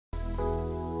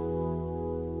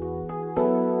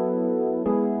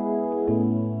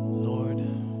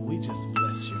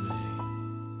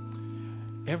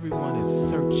Everyone is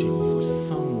searching for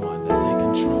someone that they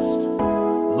can trust,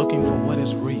 looking for what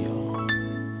is real.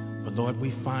 But Lord,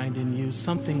 we find in you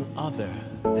something other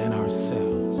than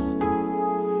ourselves.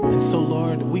 And so,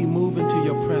 Lord, we move into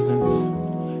your presence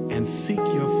and seek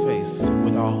your face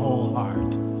with our whole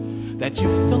heart, that you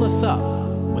fill us up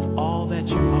with all that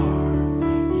you are.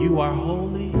 You are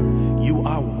holy, you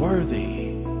are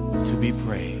worthy to be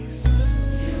praised.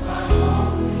 You are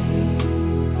holy,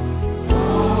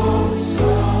 oh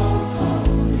so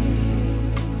holy.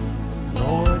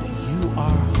 Lord, you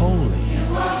are holy.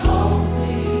 You are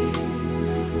holy,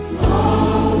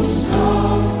 oh so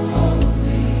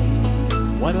holy.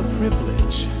 What a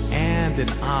privilege and an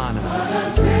honor. What a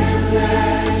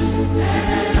privilege and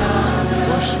an honor to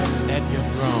worship at your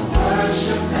throne.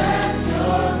 Worship at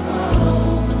your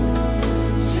throne.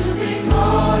 To be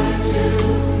called into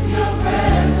your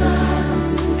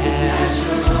presence as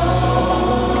your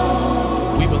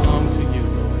own. We belong to you,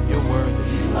 Lord. You're worthy.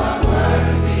 You are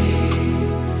worthy,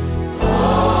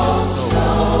 oh so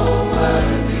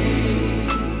worthy.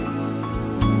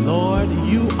 Lord,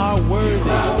 you are worthy.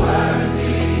 You are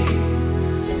worthy,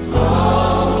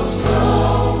 oh so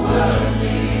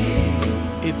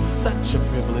worthy. It's such a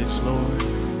privilege, Lord.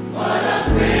 What a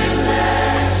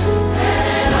privilege and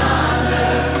an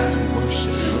honor to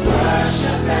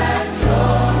worship at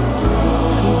your throne.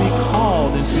 to be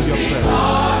called into your presence.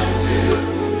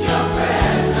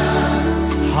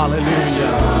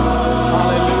 Hallelujah.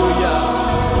 Hallelujah.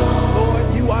 Lord,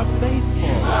 you are faithful.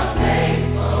 You are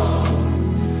faithful.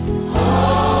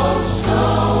 Oh, so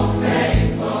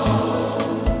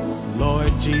faithful.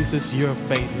 Lord Jesus, you're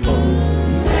faithful.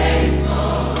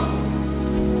 Faithful.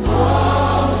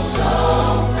 Oh, so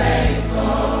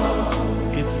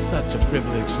faithful. It's such a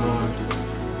privilege, Lord.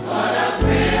 What a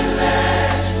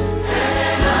privilege and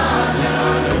an honor We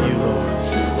honor you, Lord.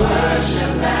 to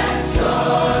worship at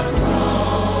your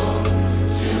throne,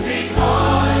 to be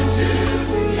called into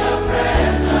your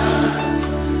presence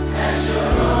as your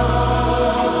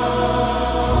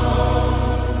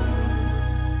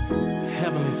own.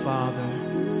 Heavenly Father,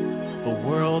 the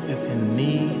world is in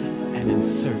need and in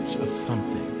search of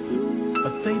something,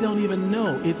 but they don't even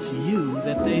know it's you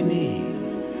that they need.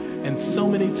 And so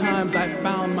many times I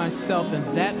found myself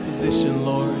in that position,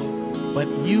 Lord, but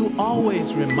you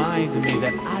always remind me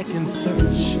that I can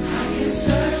search. I can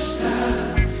search the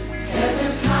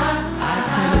heavens high.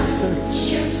 I can search.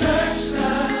 Can search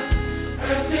the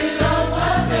earth below,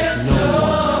 but there's no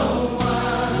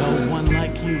one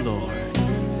like you, Lord.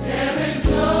 There is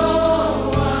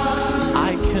no one.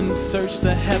 I can search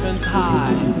the heavens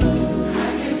high. I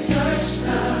can search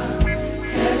the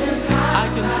heavens high. I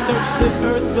can search the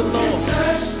earth below.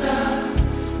 Search the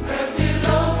earth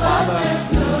below, but Father,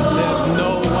 there's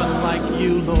no one like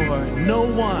you, Lord. No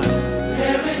one.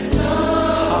 there is no.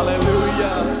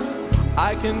 Hallelujah.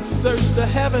 I can search the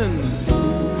heavens. I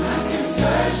can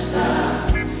search the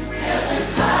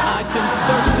heavens high. I can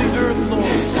search the earth,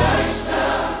 Lord. Search the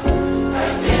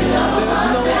earth below, There's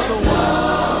no but other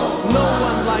one. No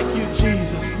one like you,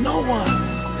 Jesus. No one.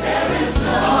 there is no.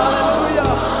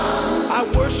 Hallelujah. I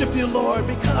worship you, Lord,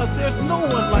 because there's no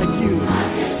one like you. I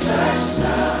can search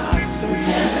the I've searched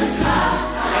heavens high.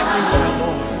 everywhere,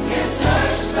 Lord. Can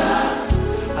search the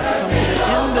I've come to the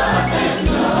end of my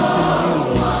patience in you,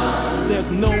 Lord. There's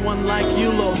no one like you,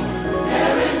 Lord.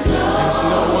 there is no. There's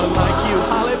no one like you.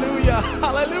 Hallelujah.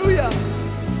 Hallelujah.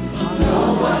 No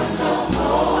one so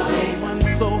holy, No one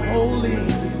so holy.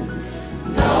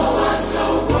 no one so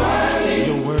worthy,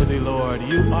 You're worthy, Lord.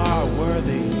 You are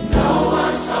worthy. no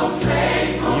one so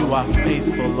faithful. You are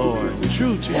faithful, Lord.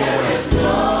 True to your word.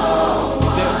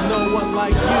 There's no one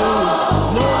like you.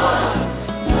 No one.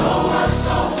 No one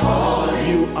so holy,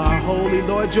 You are holy,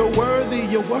 Lord. You're worthy.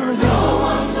 You're worthy. no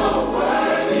one so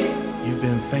worthy, You've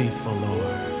been faithful,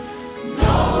 Lord.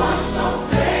 no one so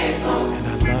faithful. And I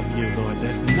love you, Lord.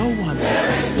 There's no one like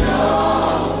There you. is no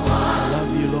one, I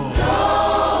love you, Lord. no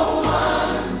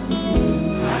one.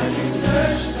 I can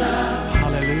search the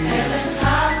Hallelujah. heavens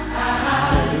high.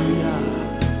 Hallelujah.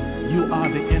 You are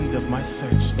the end of my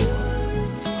search, Lord.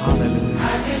 Hallelujah. I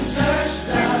can search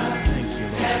the Thank you,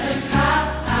 Lord. heavens high.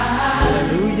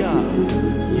 Hallelujah.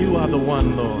 You are the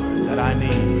one, Lord, that I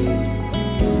need. I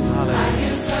Hallelujah.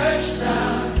 can search the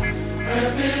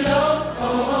earth below,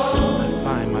 I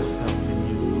find myself in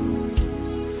you.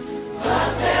 but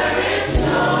there is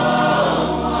no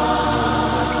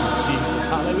one. Jesus.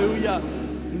 Hallelujah.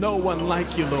 No one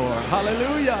like you, Lord.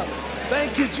 Hallelujah.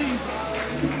 Thank you, Jesus.